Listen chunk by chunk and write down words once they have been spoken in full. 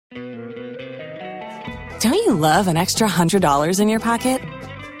Don't you love an extra $100 in your pocket?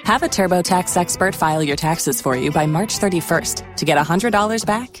 Have a TurboTax expert file your taxes for you by March 31st to get $100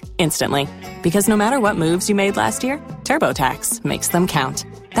 back instantly. Because no matter what moves you made last year, TurboTax makes them count.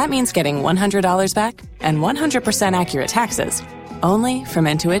 That means getting $100 back and 100% accurate taxes, only from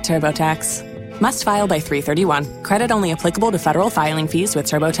Intuit TurboTax. Must file by 3/31. Credit only applicable to federal filing fees with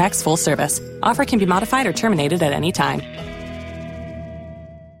TurboTax full service. Offer can be modified or terminated at any time.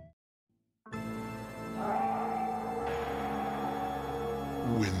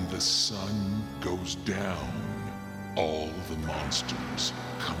 When the sun goes down, all the monsters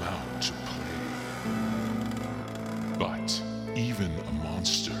come out to play. But even a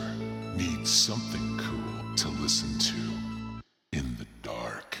monster needs something cool to listen to in the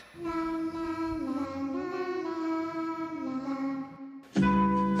dark.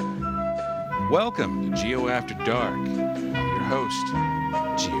 Welcome to GEO After Dark. I'm your host,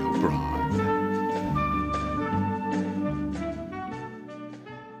 GEO Braun.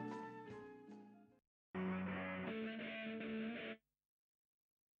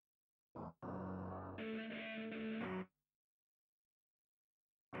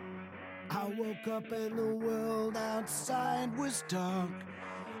 I woke up and the world outside was dark,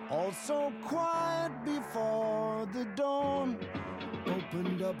 all so quiet before the dawn.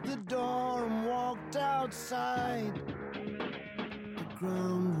 Opened up the door and walked outside. The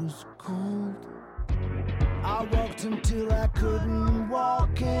ground was cold. I walked until I couldn't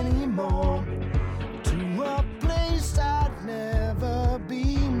walk anymore, to a place I'd never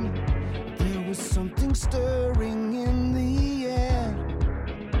been. There was something stirring in the air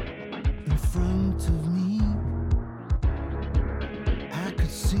in front of me. I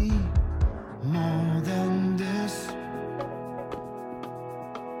could see more than this,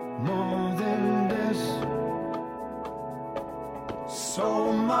 more than this,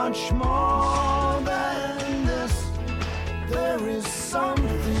 so much more than this. There is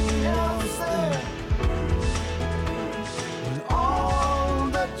something else there, and all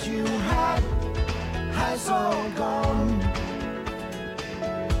that you had has all gone.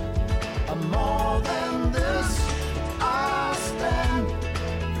 More than this, I stand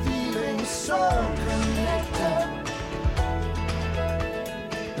feeling so connected,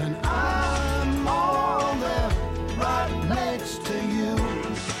 and I'm all there right next to you.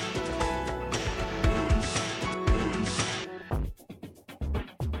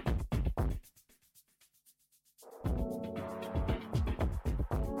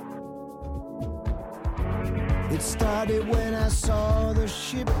 It started when I saw the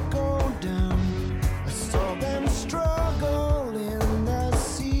ship go down. I saw them struggle in the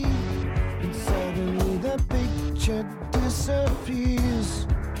sea, and suddenly the picture disappears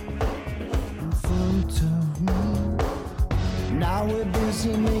in front of me. Now we're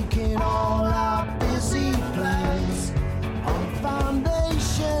busy making all our busy plans on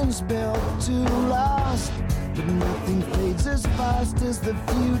foundations built to last, but nothing fades as fast as the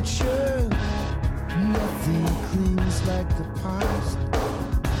future. Nothing clings like the past,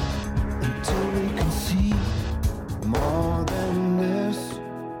 until we can see more than this,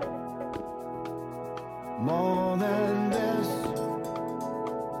 more than this,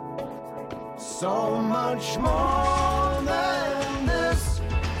 so much more than this.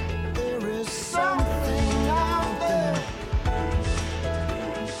 There is something out there,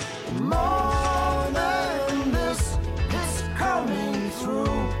 more than this. It's coming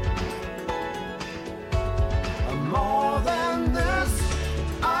through. More than this,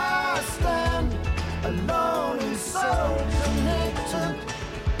 I stand alone and so connected,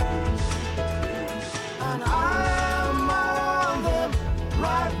 and I'm all there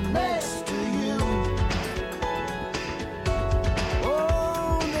right next to you.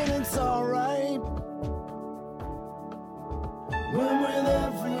 Oh, then it's alright when with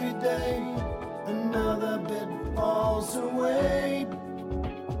every day another bit falls away.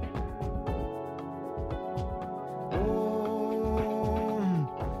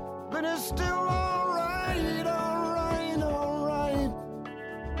 It's still alright, alright, alright.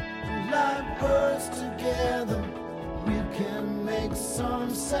 Life bursts together, we can make some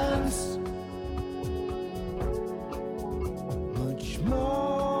sense. Much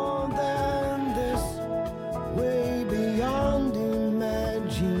more than this, way beyond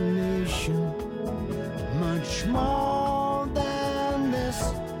imagination. Much more than this,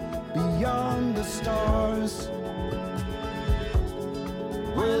 beyond the stars.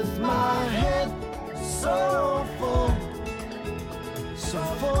 With my head so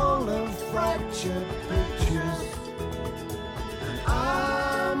full of fractured pictures, and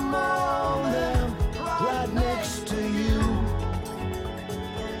I'm all there right next to you.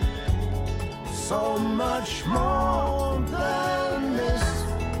 so much more than this.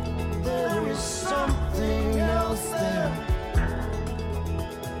 There is something else there.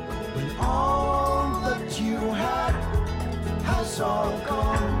 When all that you had has all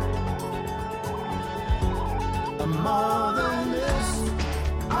gone. And more than this,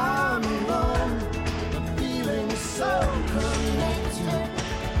 I'm alone, but feeling so connected.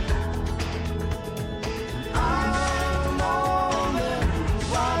 I'm only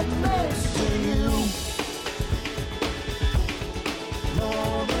right next to you.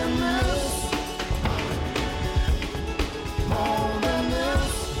 More than this, more than this,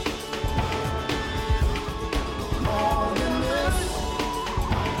 more than this,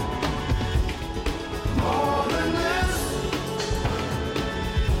 more than this,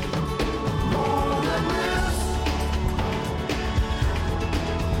 more than this,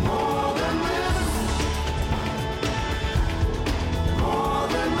 more than this, more than this, more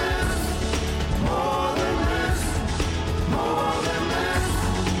than this, more than this, more than this, more than this, more than this, more than this.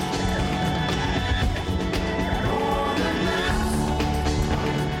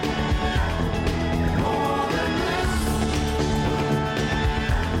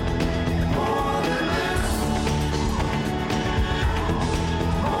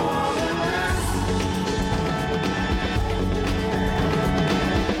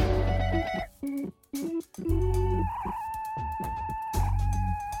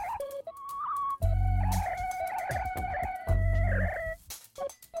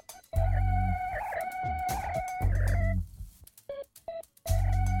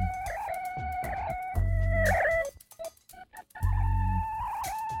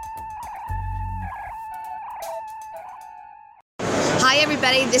 Hi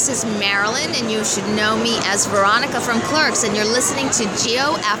everybody, this is Marilyn, and you should know me as Veronica from Clerks, and you're listening to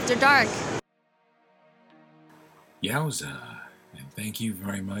GEO After Dark. Yowza, and thank you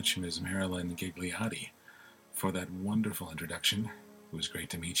very much, Ms. Marilyn Gigliotti, for that wonderful introduction. It was great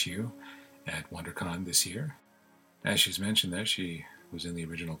to meet you at WonderCon this year. As she's mentioned there, she was in the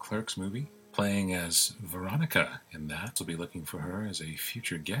original Clerks movie, playing as Veronica in that. We'll be looking for her as a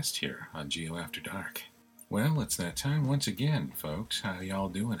future guest here on GEO After Dark. Well, it's that time once again, folks. How y'all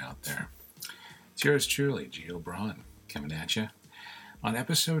doing out there? It's yours truly, Geo Braun, coming at you on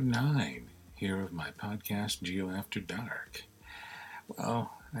episode 9 here of my podcast, GEO After Dark.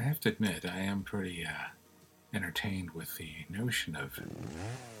 Well, I have to admit, I am pretty entertained with the notion of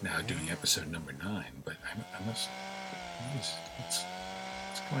now doing episode number 9, but I must... What's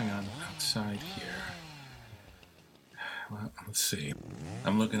going on outside here? Well, let's see.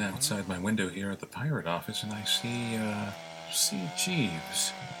 I'm looking outside my window here at the pirate office, and I see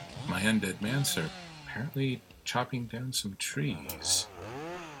Jeeves, my undead manservant, apparently chopping down some trees.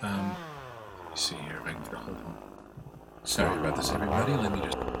 Let me see here if I can get a hold of him. Sorry about this, everybody. Let me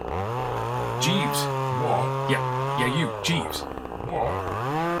just... Jeeves! What? Yeah, you, Jeeves. What?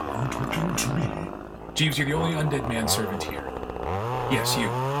 Are you talking to me? Jeeves, you're the only undead manservant here. Yes, you.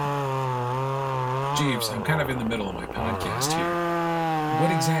 Jeeves, I'm kind of in the middle of my podcast here.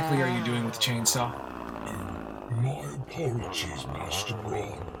 What exactly are you doing with the chainsaw? My apologies, Master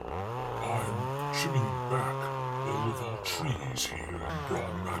Braun. I'm trimming back all of our trees here in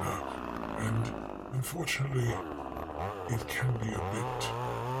Braun Manor, and unfortunately, it can be a bit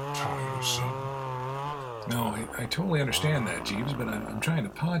tiresome. No, I totally understand that, Jeeves, but I'm trying to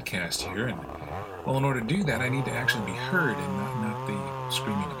podcast here, and, well, in order to do that, I need to actually be heard and not the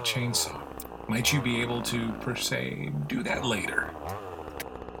screaming of a chainsaw. Might you be able to, per se, do that later?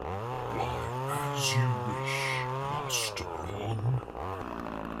 Why, as you wish, Master Braun.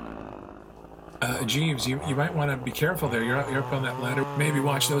 Jeeves, you might want to be careful there. You're up on that ladder. Maybe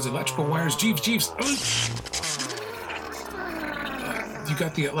watch those electrical wires. Jeeves! You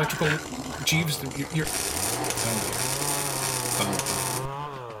got the electrical... Jeeves, you're...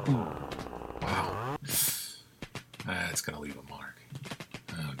 Oh. Wow. That's going to leave a mark.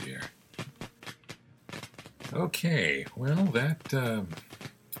 Oh, dear. Okay, well, that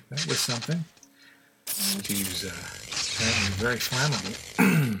was something. Jeeves, apparently very flammable.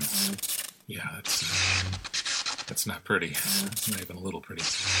 Yeah, that's not pretty. It's not even a little pretty.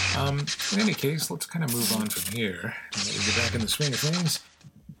 In any case, let's kind of move on from here. Let me get back in the swing of things.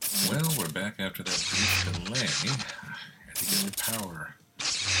 Well, we're back after that brief delay. Had to get the power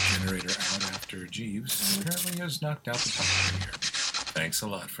generator out after Jeeves apparently has knocked out the power here. Thanks a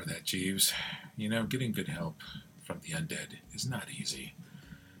lot for that, Jeeves. You know, getting good help from the undead is not easy.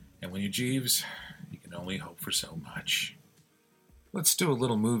 And when you're Jeeves, you can only hope for so much. Let's do a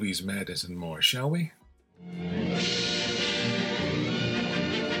little movies, madness, and more, shall we?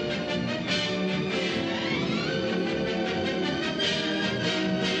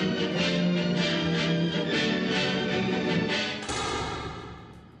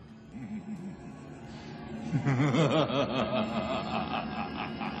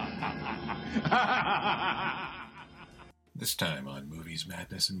 This time on Movies,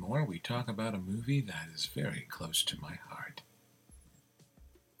 Madness, and More, we talk about a movie that is very close to my heart.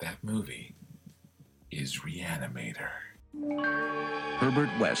 That movie is Re-Animator. Herbert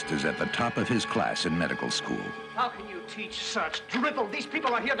West is at the top of his class in medical school. How can you teach such drivel? These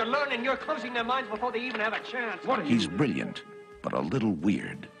people are here to learn, and you're closing their minds before they even have a chance. What are He's brilliant, but a little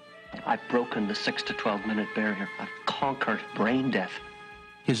weird. I've broken the 6 to 12 minute barrier. I've conquered brain death.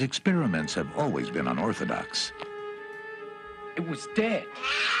 His experiments have always been unorthodox. It was dead.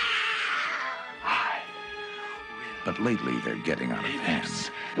 But lately, they're getting out of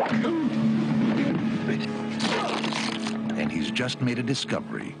hand. And he's just made a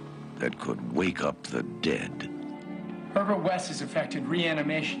discovery that could wake up the dead. Herbert West has effected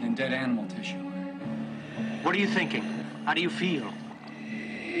reanimation in dead animal tissue. What are you thinking? How do you feel?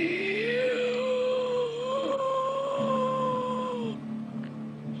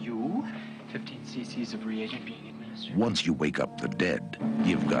 You? 15 cc's of reagent being administered. Once you wake up the dead,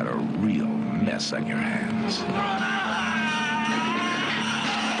 you've got a real mess on your hands.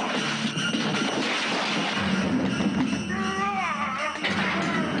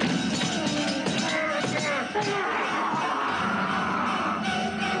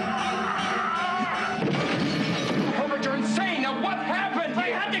 Herbert, you're insane! Now what happened? I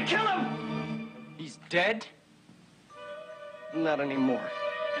had to kill him! He's dead? Not anymore.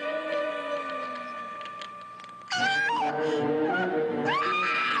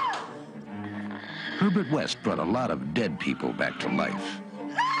 Herbert West brought a lot of dead people back to life,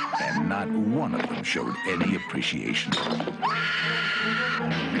 and not one of them showed any appreciation.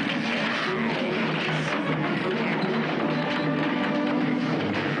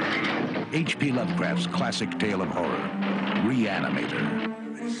 H.P. Lovecraft's classic tale of horror, Re-Animator.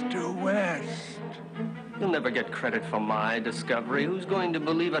 Mr. West. You'll never get credit for my discovery. Who's going to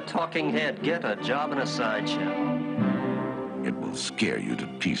believe a talking head? Get a job in a sideshow. It will scare you to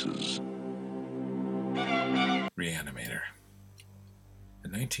pieces. Re-Animator. A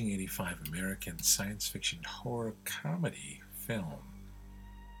 1985 American science fiction horror comedy film,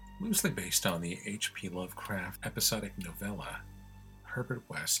 loosely based on the H.P. Lovecraft episodic novella, Herbert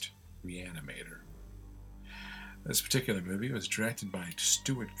West, Re-Animator. This particular movie was directed by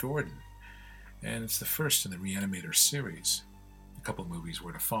Stuart Gordon, and it's the first in the Re-Animator series. A couple movies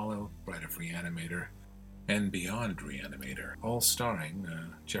were to follow, Bride of Re-Animator and Beyond Re-Animator, all starring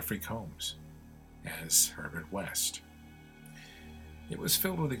Jeffrey Combs as Herbert West. It was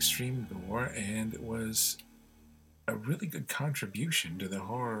filled with extreme gore, and it was a really good contribution to the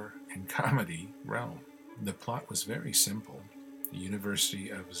horror and comedy realm. The plot was very simple. The University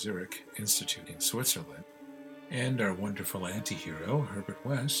of Zurich Institute in Switzerland, and our wonderful anti-hero, Herbert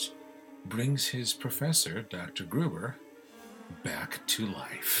West, brings his professor, Dr. Gruber, back to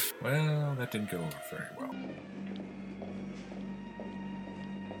life. Well, that didn't go over very well.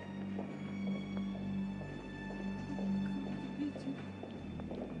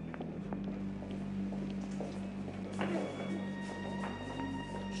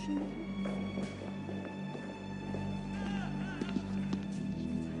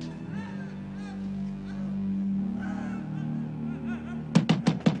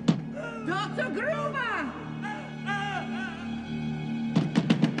 Dr. Gruber!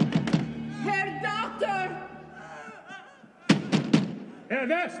 Herr Doctor! Herr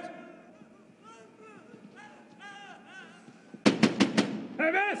West!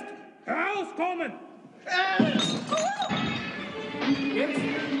 Herr West! Herauskommen! Jetzt?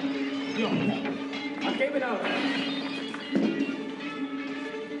 Ja. I gave it out.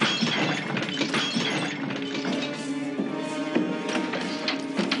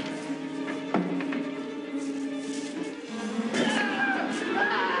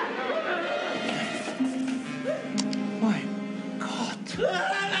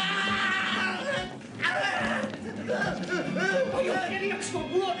 Oh, you idiots will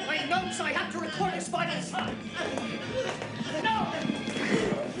ruin my notes. I have to record this by the time. No!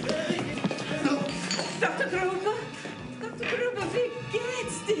 Dr. Gruber? Dr. Gruber, wie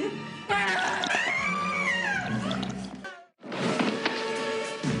geht's dir?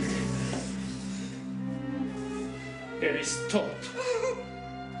 Ist tot.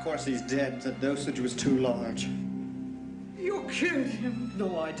 Of course he's dead. The dosage was too large. You killed him.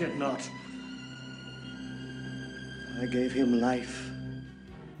 No, I did not. I gave him life.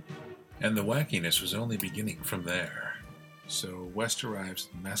 And the wackiness was only beginning from there. So West arrives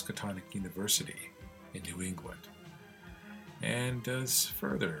at Mascatonic University in New England and does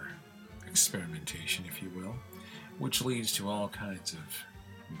further experimentation, if you will, which leads to all kinds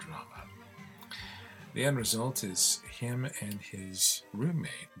of drama. The end result is him and his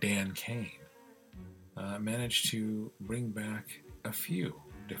roommate, Dan Kane, managed to bring back a few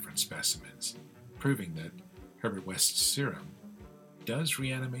different specimens, proving that Herbert West's serum does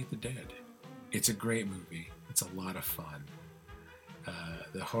reanimate the dead. It's a great movie. It's a lot of fun.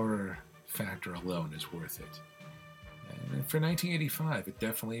 The horror factor alone is worth it. And for 1985, it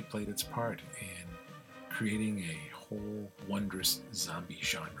definitely played its part in creating a whole wondrous zombie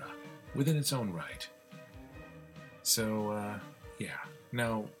genre within its own right. So, yeah.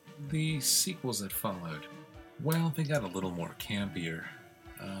 Now, the sequels that followed, well, they got a little more campier.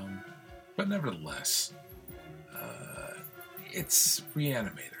 But nevertheless, it's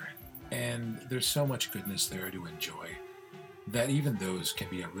Re-Animator. And there's so much goodness there to enjoy that even those can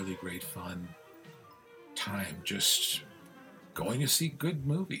be a really great fun time just going to see good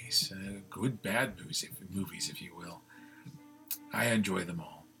movies, good bad movies, if you will. I enjoy them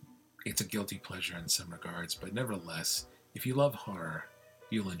all. It's a guilty pleasure in some regards, but nevertheless, if you love horror,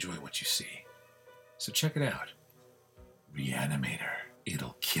 you'll enjoy what you see. So check it out. Re-Animator.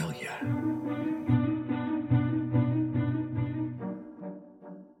 It'll kill you.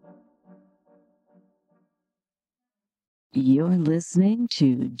 You're listening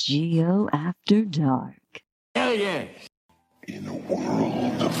to GEO After Dark. Hell yeah! In a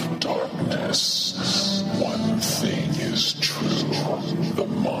world of darkness, one thing is true. The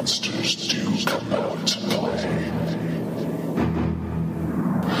monsters do come out to play.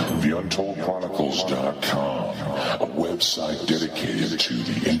 TheUntoldChronicles.com, a website dedicated to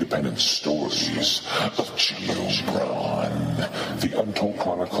the independent stories of Geo Braun.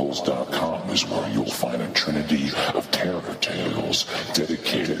 TheUntoldChronicles.com is where you'll find a trinity of terror tales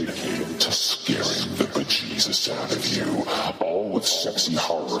dedicated to scaring the bejesus out of you, all with sexy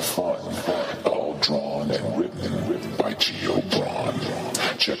horror fun, all drawn and written by Geo Braun.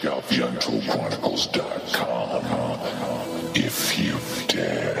 Check out TheUntoldChronicles.com if you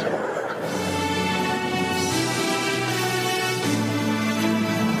dare.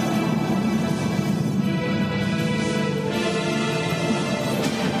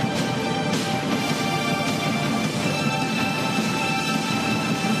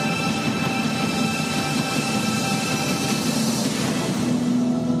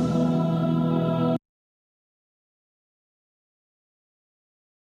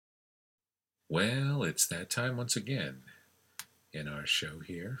 Well, it's that time once again in our show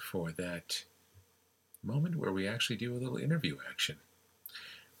here for that moment where we actually do a little interview action.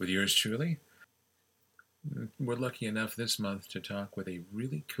 With yours truly, we're lucky enough this month to talk with a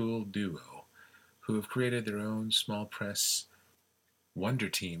really cool duo who have created their own small press wonder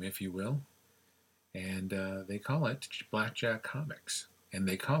team, if you will, and they call it Blackjack Comics, and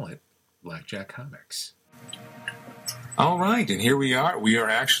they call it Blackjack Comics. All right, and here we are. We are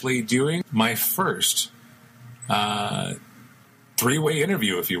actually doing my first three-way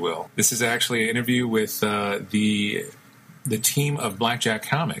interview, if you will. This is actually an interview with the team of Blackjack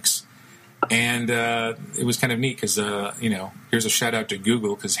Comics. And it was kind of neat because, here's a shout-out to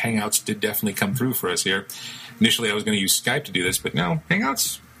Google because Hangouts did definitely come through for us here. Initially, I was going to use Skype to do this, but no,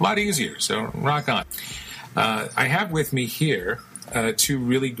 Hangouts, a lot easier, so rock on. I have with me here two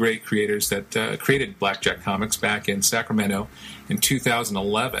really great creators that created Blackjack Comics back in Sacramento in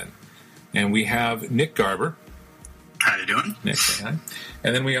 2011. And we have Nick Garber. How you doing? Nick, say hi.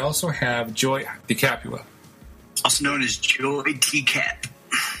 And then we also have Joy DiCapua. Also known as Joy DCap.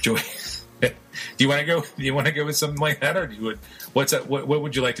 Joy. Do you want to go with something like that, or what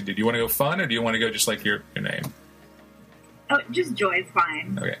would you like to do? Do you want to go fun, or do you want to go just like your name? Oh, just Joy is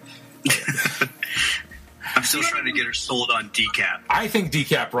fine. Okay. I'm still trying to get her sold on Decap. I think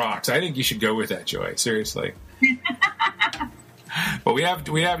Decap rocks. I think you should go with that, Joy. Seriously. But we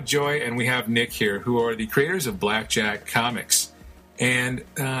have Joy and we have Nick here, who are the creators of Blackjack Comics. And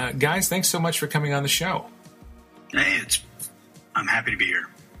guys, thanks so much for coming on the show. Hey, I'm happy to be here.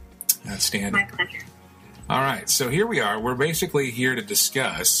 Outstanding. My pleasure. All right, so here we are. We're basically here to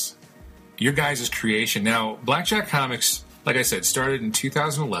discuss your guys' creation. Now, Blackjack Comics, like I said, started in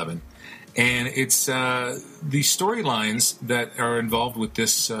 2011. And it's the storylines that are involved with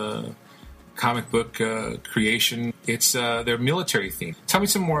this comic book creation. It's their military theme. Tell me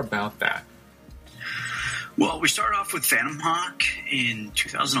some more about that. Well, we started off with Phantom Hawk in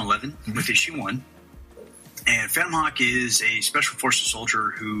 2011 with issue 1. And Phantom Hawk is a special forces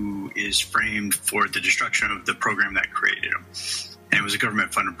soldier who is framed for the destruction of the program that created him. And it was a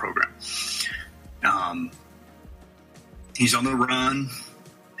government-funded program. He's on the run.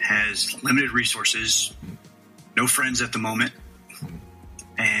 Has limited resources, no friends at the moment,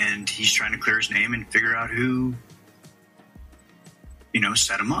 and he's trying to clear his name and figure out who,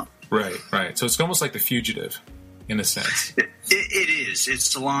 set him up. Right. So it's almost like The Fugitive, in a sense. It is.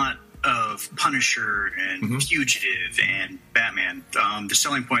 It's a lot of Punisher and Fugitive and Batman, the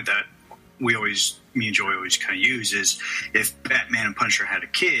selling point that me and Joey always kind of use is if Batman and Punisher had a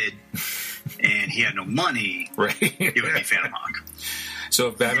kid and he had no money, right, it would be Phantom Hawk. So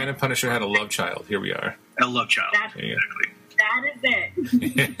if Batman and Punisher had a love child, here we are. A love child. Exactly. That is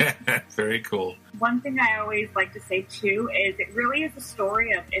it. Very cool. One thing I always like to say, too, is it really is a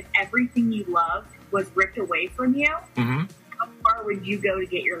story of if everything you loved was ripped away from you, how far would you go to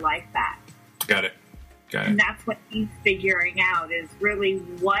get your life back? Got it. And that's what he's figuring out is really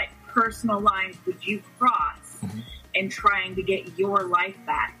what personal lines would you cross in trying to get your life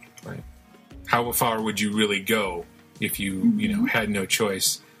back. Right. How far would you really go if you, had no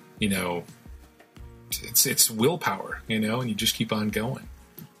choice? It's willpower, and you just keep on going.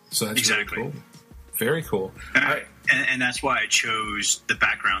 So that's exactly really cool. Very cool. And that's why I chose the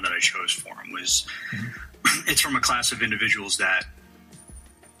background that I chose for him was it's from a class of individuals that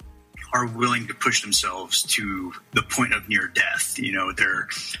are willing to push themselves to the point of near death.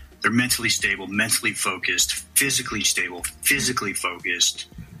 They're mentally stable, mentally focused, physically stable, physically focused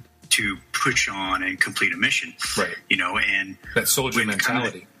to push on and complete a mission. Right. And that soldier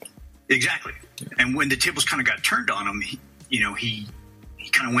mentality. Exactly. Yeah. And when the tables kind of got turned on him, he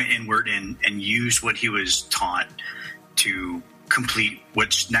kind of went inward and used what he was taught to complete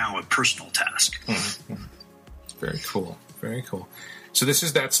what's now a personal task. Very cool. Very cool. So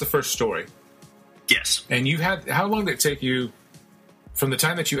that's the first story. Yes. And how long did it take you from the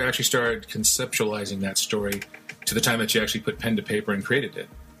time that you actually started conceptualizing that story to the time that you actually put pen to paper and created it?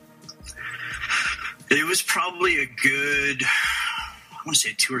 It was probably a good, I want to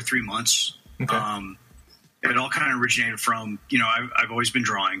say 2 or 3 months. Okay. It all kind of originated from, I've always been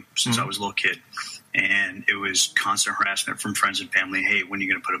drawing since I was a little kid. And it was constant harassment from friends and family. Hey, when are you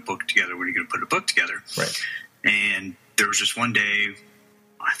going to put a book together? When are you going to put a book together? Right. And there was just one day,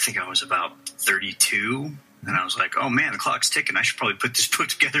 I think I was about 32, and I was like, oh man, the clock's ticking. I should probably put this book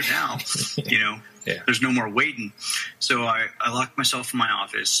together now. Yeah. There's no more waiting. So I locked myself in my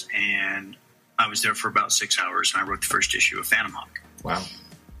office, and I was there for about 6 hours, and I wrote the first issue of Phantom Hawk. Wow.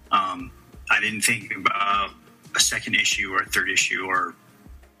 I didn't think about a second issue or a third issue or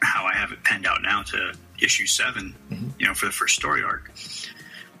how I have it penned out now to issue 7, for the first story arc.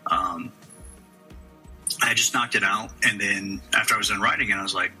 I just knocked it out, and then after I was done writing it, I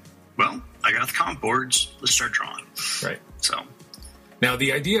was like, well, I got the comic boards. Let's start drawing. Right. So now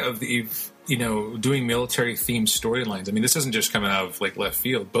the idea of doing military-themed storylines, I mean, this isn't just coming out of left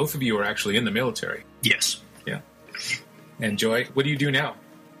field. Both of you are actually in the military. Yes. Yeah. And Joy, what do you do now?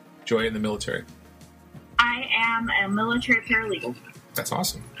 Joy in the military. I am a military paralegal. That's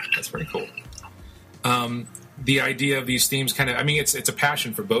awesome. That's very cool. The idea of these themes it's a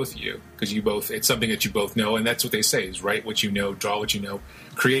passion for both of you because it's something that you both know, and that's what they say is write what you know, draw what you know,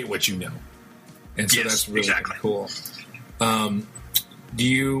 create what you know. And so that's really cool. Do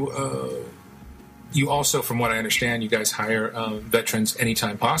you also, from what I understand, you guys hire veterans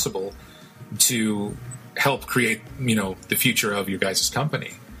anytime possible to help create, the future of your guys'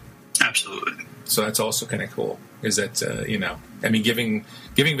 company? Absolutely. So that's also kind of cool. Is that giving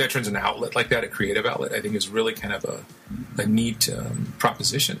veterans an outlet like that, a creative outlet, I think is really kind of a neat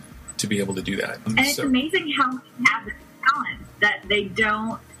proposition to be able to do that. And it's amazing how they have the talent that they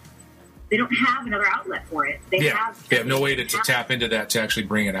don't have another outlet for it. They have no way to tap into that to actually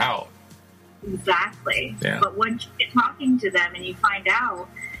bring it out. Exactly. Yeah. But once you get talking to them and you find out,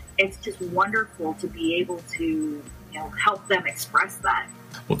 it's just wonderful to be able to help them express that.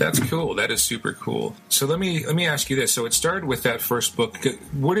 Well, that's cool. That is super cool. So let me ask you this. So it started with that first book.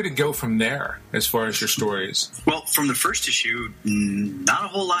 Where did it go from there as far as your stories? Well, from the first issue, not a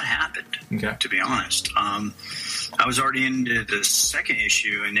whole lot happened, to be honest. I was already into the second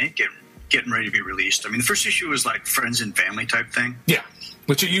issue, and it getting ready to be released. I mean, the first issue was like friends and family type thing. Yeah,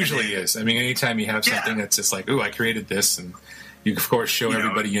 which it usually is. I mean, anytime you have something that's just like, ooh, I created this, and you, of course, show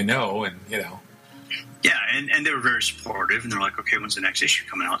everybody and Yeah, and they were very supportive, and they're like, okay, when's the next issue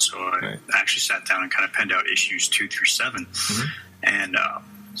coming out? So I actually sat down and kind of penned out issues 2 through 7. And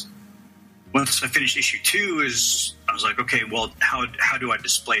once I finished issue 2, I was like, okay, well, how do I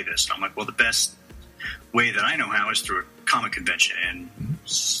display this? And I'm like, well, the best way that I know how is through a comic convention. And,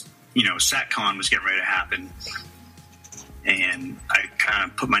 SatCon was getting ready to happen. And I kind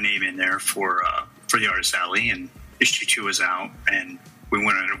of put my name in there for the Artist Alley, and issue 2 was out, and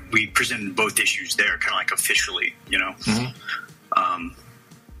we presented both issues there, kind of like officially, and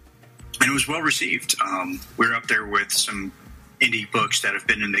it was well received. We're up there with some indie books that have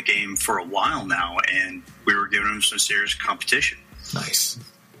been in the game for a while now, and we were giving them some serious competition. Nice.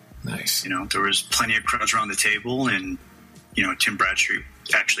 There was plenty of crowds around the table, and Tim Bradstreet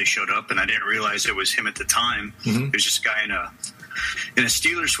actually showed up, and I didn't realize it was him at the time. Mm-hmm. It was just a guy in a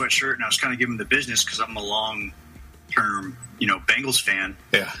Steelers sweatshirt, and I was kind of giving him the business because I'm a long-term, Bengals fan.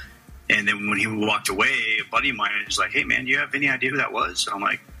 Yeah. And then when he walked away, a buddy of mine was like, "Hey, man, do you have any idea who that was?" And I'm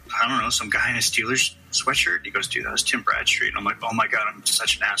like, "I don't know, some guy in a Steelers sweatshirt." And he goes, "Dude, that was Tim Bradstreet." And I'm like, "Oh my God, I'm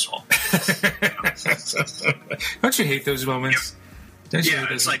such an asshole." Don't you hate those moments? Yeah,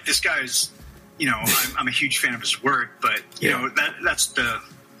 it's like this guy's, I'm a huge fan of his work, but that's the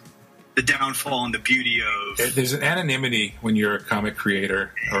downfall and the beauty of. There's an anonymity when you're a comic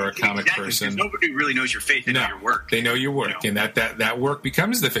creator or a comic person. Nobody really knows your face. They know your work. They know your work, and that work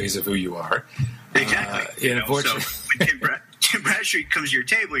becomes the face of who you are. Exactly. Unfortunately, so when Tim Bradstreet comes to your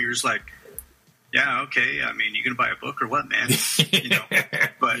table, you're just like, yeah, okay. I mean, you gonna buy a book or what, man?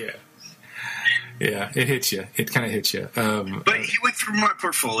 But yeah, it hits you. It kind of hits you. But he went through my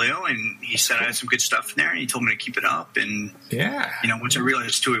portfolio, and he said I had some good stuff in there, and he told me to keep it up. And once I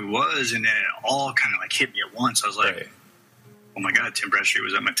realized who he was, and then it all kind of like hit me at once. I was like, oh my God, Tim Bradstreet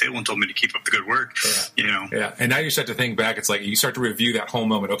was at my table and told me to keep up the good work. Yeah. And now you start to think back. It's like you start to review that whole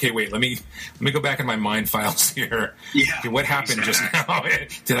moment. Okay, wait, let me go back in my mind files here. Yeah. Okay, what happened just now?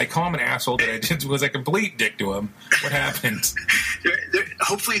 Did I call him an asshole? Was I a complete dick to him? What happened?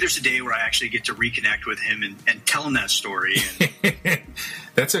 Hopefully there's a day where I actually get to reconnect with him and tell him that story. And,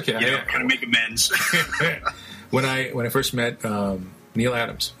 that's okay. Kind of make amends. When I first met Neil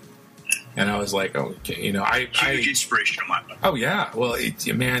Adams, and I was like, oh, okay, huge inspiration of mine. Oh yeah, well,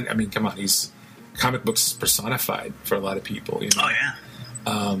 man, I mean, come on, he's comic books personified for a lot of people. Oh yeah,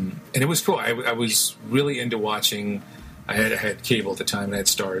 and it was cool. I was really into watching. I had cable at the time, and I had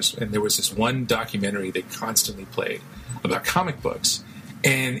Stars, and there was this one documentary they constantly played about comic books,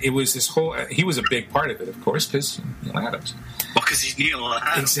 and it was this whole. He was a big part of it, of course, because Neil Adams. Well, because he's Neil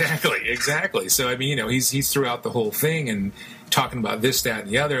Adams. Exactly. So I mean, he's throughout the whole thing and talking about this, that, and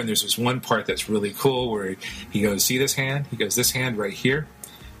the other. And there's this one part that's really cool where he goes, "See this hand?" He goes, "This hand right here."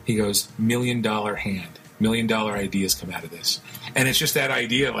 He goes, $1 million hand. $1 million ideas come out of this, and it's just that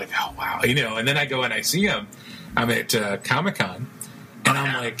idea, like, oh wow, And then I go and I see him. I'm at Comic-Con, and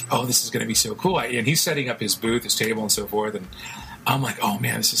I'm like, oh, this is going to be so cool. And he's setting up his booth, his table, and so forth. And I'm like, oh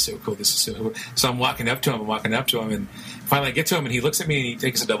man, this is so cool. This is so cool. So I'm walking up to him, and finally I get to him, and he looks at me, and he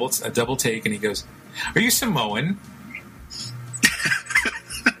takes a double take, and he goes, "Are you Samoan?"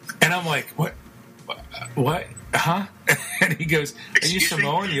 And I'm like, what? Huh? And he goes, "Are you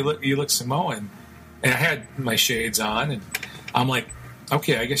Samoan? You look Samoan." And I had my shades on, and I'm like,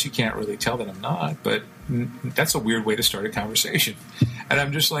 okay, I guess you can't really tell that I'm not, but that's a weird way to start a conversation. And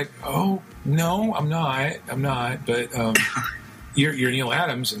I'm just like, oh, no, I'm not, but you're Neil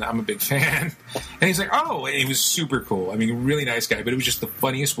Adams, and I'm a big fan. And he's like, oh, and he was super cool. I mean, really nice guy, but it was just the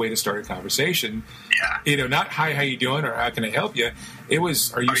funniest way to start a conversation. Yeah. Not, hi, how you doing, or how can I help you? It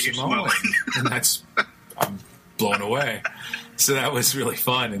was, are you Samoan? And I'm blown away. So that was really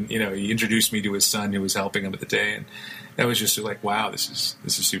fun. And, he introduced me to his son who was helping him at the day, and that was just like, wow, this is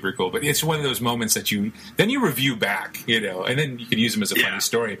super cool. But it's one of those moments that you review back, and then you can use them as a funny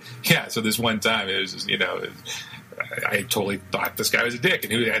story. Yeah. So this one time it was just, I totally thought this guy was a dick,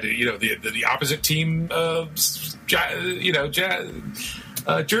 and who had the opposite team,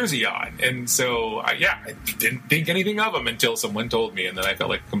 jersey on, and so I didn't think anything of him until someone told me, and then I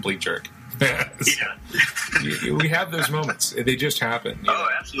felt like a complete jerk. We have those moments; they just happen. Oh,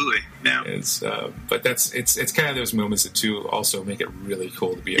 absolutely. Yeah. But it's kind of those moments that too also make it really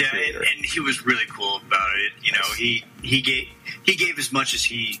cool to be a creator. And he was really cool about it. He gave as much as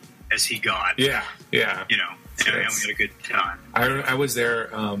he got. Yeah. And we had a good time. I was there.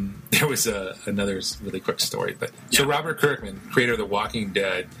 There was another really quick story, but so Robert Kirkman, creator of The Walking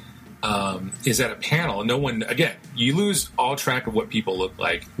Dead, is at a panel. No one, again, you lose all track of what people look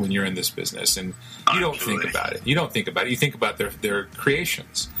like when you're in this business, and you don't think about it. You think about their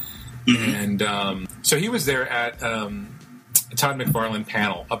creations. Mm-hmm. And so he was there at a Todd McFarlane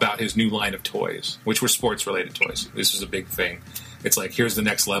panel about his new line of toys, which were sports related toys. This was a big thing. It's like, here's the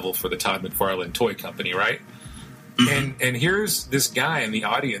next level for the Todd McFarlane toy company, right? Mm-hmm. And here's this guy in the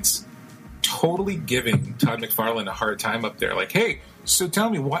audience totally giving Todd McFarlane a hard time up there. Like, hey, so tell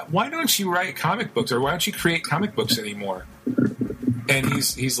me, why don't you write comic books, or why don't you create comic books anymore? And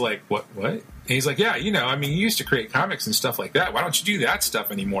he's like, what? And he's like, yeah, you used to create comics and stuff like that. Why don't you do that stuff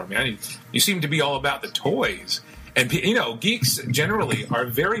anymore, man? You seem to be all about the toys. And, geeks generally are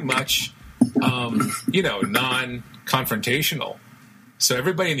very much, non-confrontational. So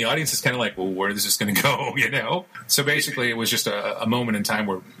everybody in the audience is kind of like, well, where is this going to go, So basically it was just a moment in time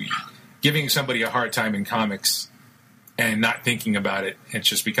where giving somebody a hard time in comics and not thinking about it, it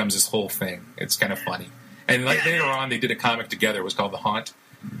just becomes this whole thing. It's kind of funny. And later on, they did a comic together. It was called The Haunt.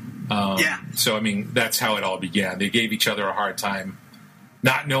 So, I mean, that's how it all began. They gave each other a hard time,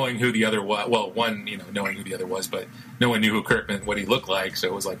 not knowing who the other was. Well, one, knowing who the other was, but no one knew who Kirkman, what he looked like. So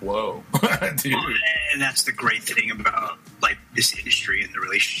it was like, whoa. Dude. Well, and that's the great thing about like this industry and the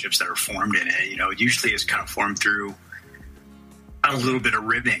relationships that are formed in it. Usually it's kind of formed through a little bit of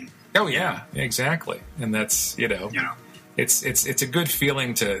ribbing. Oh yeah, exactly. And that's it's a good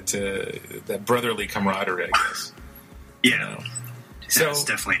feeling to that brotherly camaraderie, I guess. Yeah. So that's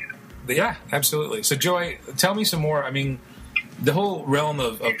definitely it. Yeah, absolutely. So Joy, tell me some more. I mean, the whole realm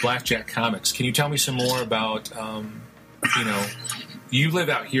of Blackjack Comics. Can you tell me some more about you live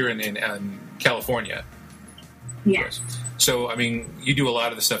out here in California. Yes. So I mean, you do a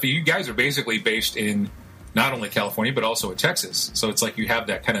lot of the stuff. You guys are basically based in not only California but also in Texas. So it's like you have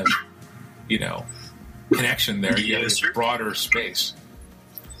that kind of connection there. You have this broader space.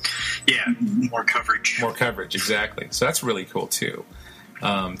 Yeah, more coverage. More coverage, exactly. So that's really cool too.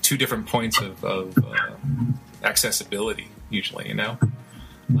 Two different points of accessibility, usually, and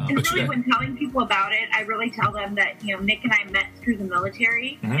really, when telling people about it, I really tell them that Nick and I met through the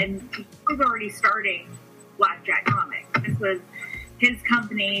military, and he was already starting Blackjack Comics. This was his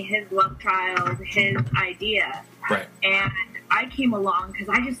company, his love child, his idea, right? And I came along because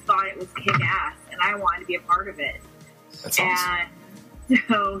I just thought it was kick-ass, and I wanted to be a part of it. That's awesome. And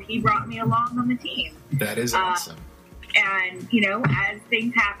so he brought me along on the team. That is awesome. And, as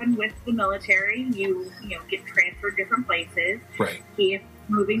things happen with the military, you get transferred different places. Right. He is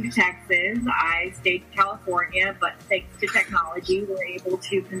moving to Texas. I stayed in California, but thanks to technology, we're able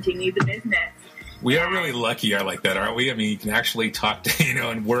to continue the business. We are really lucky like that, aren't we? I mean, you can actually talk to,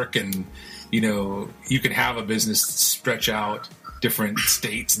 and work and, you can have a business stretch out different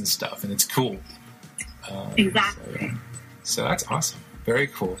states and stuff, and it's cool. Exactly. So that's awesome. Very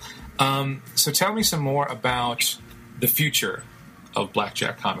cool. So tell me some more about the future of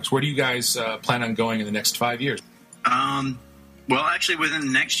Blackjack Comics. Where do you guys plan on going in the next 5 years? Well, actually, within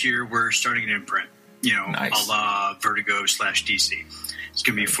the next year, we're starting an imprint, nice. A la Vertigo/DC. It's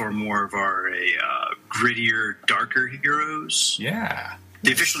going to be for more of our grittier, darker heroes. Yeah.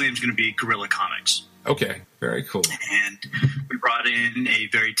 The official name is going to be Guerrilla Comics. Okay, very cool. And we brought in a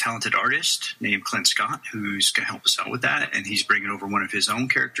very talented artist named Clint Scott, who's going to help us out with that. And he's bringing over one of his own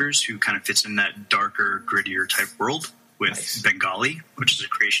characters who kind of fits in that darker, grittier type world with Bengali, which is a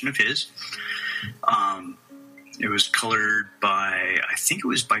creation of his. It was colored by, I think it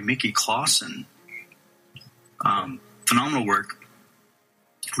was by Mickey Clausen. Phenomenal work.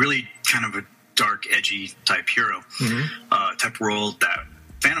 Really kind of a dark, edgy type hero, type world that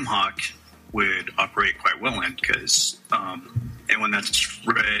Phantom Hawk would operate quite well in, because anyone that's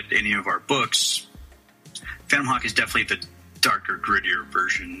read any of our books, Phantom Hawk is definitely the darker, grittier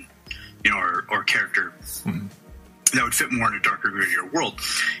version, or character that would fit more in a darker, grittier world,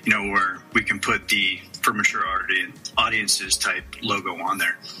 where we can put the for mature audiences type logo on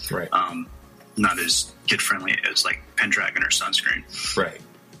there. Right. Not as kid-friendly as like Pendragon or Sunscreen. Right.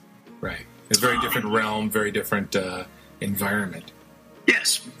 Right. It's a very different realm, very different environment.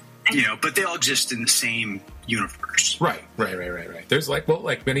 Yes. But they all exist in the same universe. Right. There's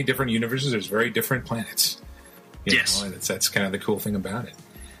like many different universes, there's very different planets. Yes. And that's kind of the cool thing about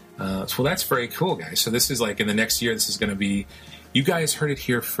it. So that's very cool, guys. So this is like in the next year, this is going to be, you guys heard it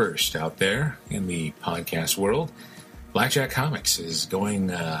here first out there in the podcast world. Blackjack Comics is going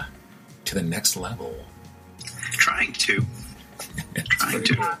to the next level. Trying to.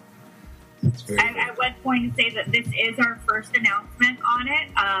 I was going to say that this is our first announcement on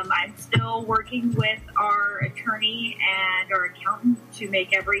it. I'm still working with our attorney and our accountant to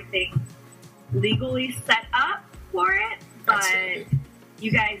make everything legally set up for it, but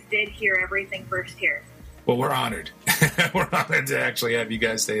you guys did hear everything first here. Well, we're honored. We're honored to actually have you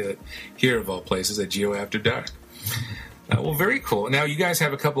guys say that here, of all places, at GEO After Dark. Well, very cool. Now, you guys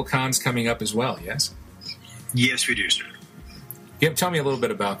have a couple cons coming up as well, yes? Yes, we do, sir. Tell me a little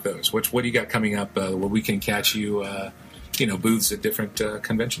bit about those. What do you got coming up where we can catch you, booths at different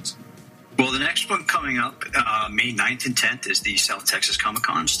conventions? Well, the next one coming up, May 9th and 10th, is the South Texas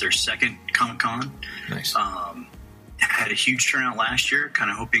Comic-Con. It's their second Comic-Con. Nice. Had a huge turnout last year, kind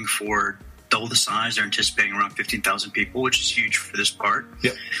of hoping for double the size. They're anticipating around 15,000 people, which is huge for this part.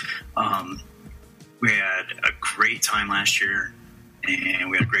 Yep. We had a great time last year, and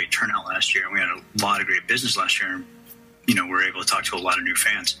we had a great turnout last year, and we had a lot of great business last year. We were able to talk to a lot of new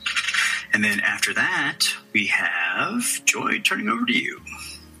fans. And then after that, we have Joy, turning over to you.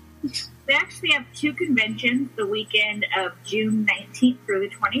 We actually have two conventions the weekend of June 19th through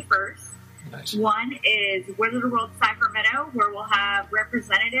the 21st. Nice. One is Wizard of World Sacramento, where we'll have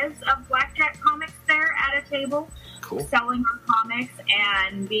representatives of Blackjack Comics there at a table. cool. selling our comics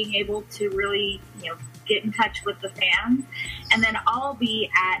and being able to really, get in touch with the fans. And then I'll be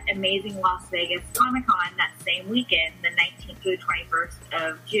at Amazing Las Vegas Comic-Con that same weekend, the 19th through the 21st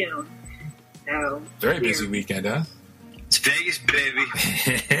of June. So very busy weekend, huh? It's Vegas, baby.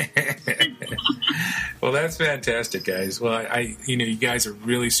 Well, that's fantastic, guys. Well, you guys are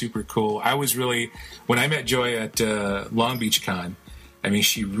really super cool. I was really, when I met Joy at Long Beach Con, I mean,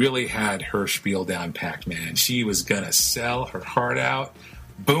 she really had her spiel down packed, man. She was going to sell her heart out.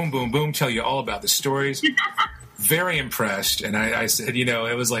 Boom, boom, boom, tell you all about the stories. Very impressed. And I said,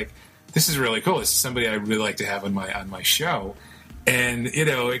 it was like, this is really cool. This is somebody I really like to have on my show. And,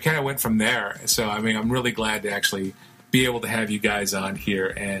 it kind of went from there. So, I mean, I'm really glad to actually be able to have you guys on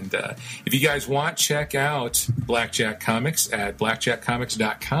here. And if you guys want, check out Blackjack Comics at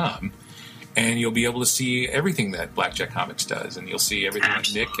blackjackcomics.com. And you'll be able to see everything that Blackjack Comics does. And you'll see everything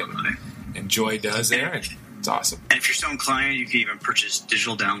that Nick and Joy does there. And it's awesome. And if you're so inclined, you can even purchase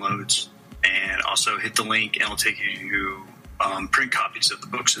digital downloads and also hit the link, and it'll take you to print copies of the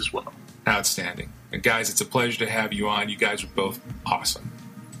books as well. Outstanding. And guys, it's a pleasure to have you on. You guys are both awesome.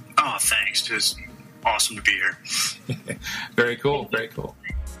 Oh, thanks. It's awesome to be here. Very cool. Very cool.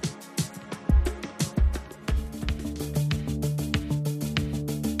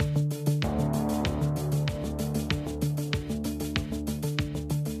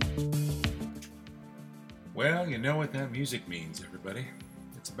 Well, you know what that music means, everybody.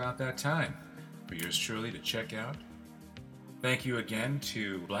 It's about that time for yours truly to check out. Thank you again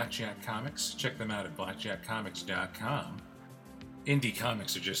to Blackjack Comics. Check them out at blackjackcomics.com. Indie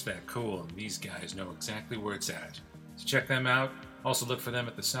comics are just that cool, and these guys know exactly where it's at. So check them out. Also look for them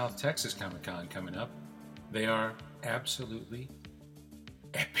at the South Texas Comic Con coming up. They are absolutely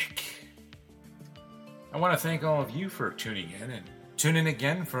epic. I want to thank all of you for tuning in, and tune in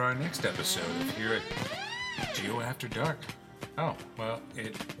again for our next episode here at GEO After Dark. Oh, well,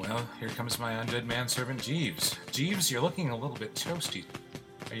 here comes my undead manservant, Jeeves. Jeeves, you're looking a little bit toasty.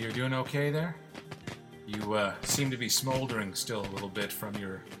 Are you doing okay there? You seem to be smoldering still a little bit from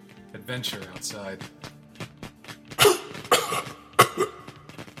your adventure outside.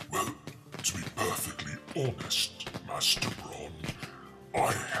 Well, to be perfectly honest, Master Ron,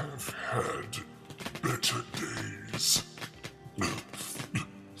 I have had better days.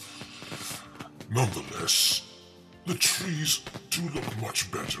 Nonetheless, the trees do look much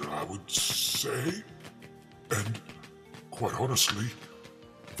better, I would say. And, quite honestly,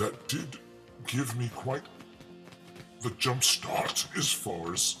 that did give me quite the jump start as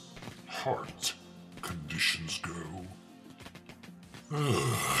far as heart conditions go.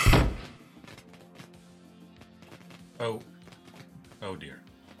 Oh dear.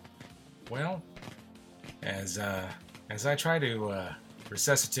 Well, as I try to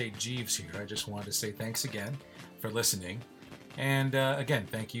resuscitate Jeeves here, I just wanted to say thanks again for listening. And again,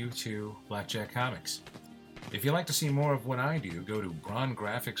 thank you to Blackjack Comics. If you'd like to see more of what I do, go to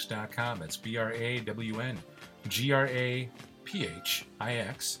brawngraphics.com. That's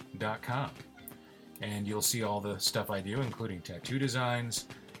BRAWNGRAPHIX.com. And you'll see all the stuff I do, including tattoo designs,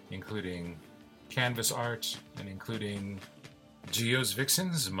 including canvas art, and including Geo's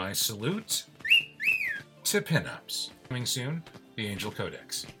Vixens, my salute, to pinups. Coming soon, the Angel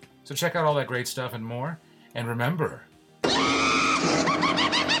Codex. So check out all that great stuff and more. And remember...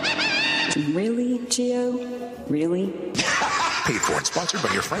 Really, Geo? Really? Paid for and sponsored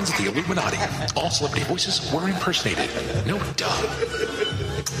by your friends at the Illuminati. All celebrity voices were impersonated. No duh.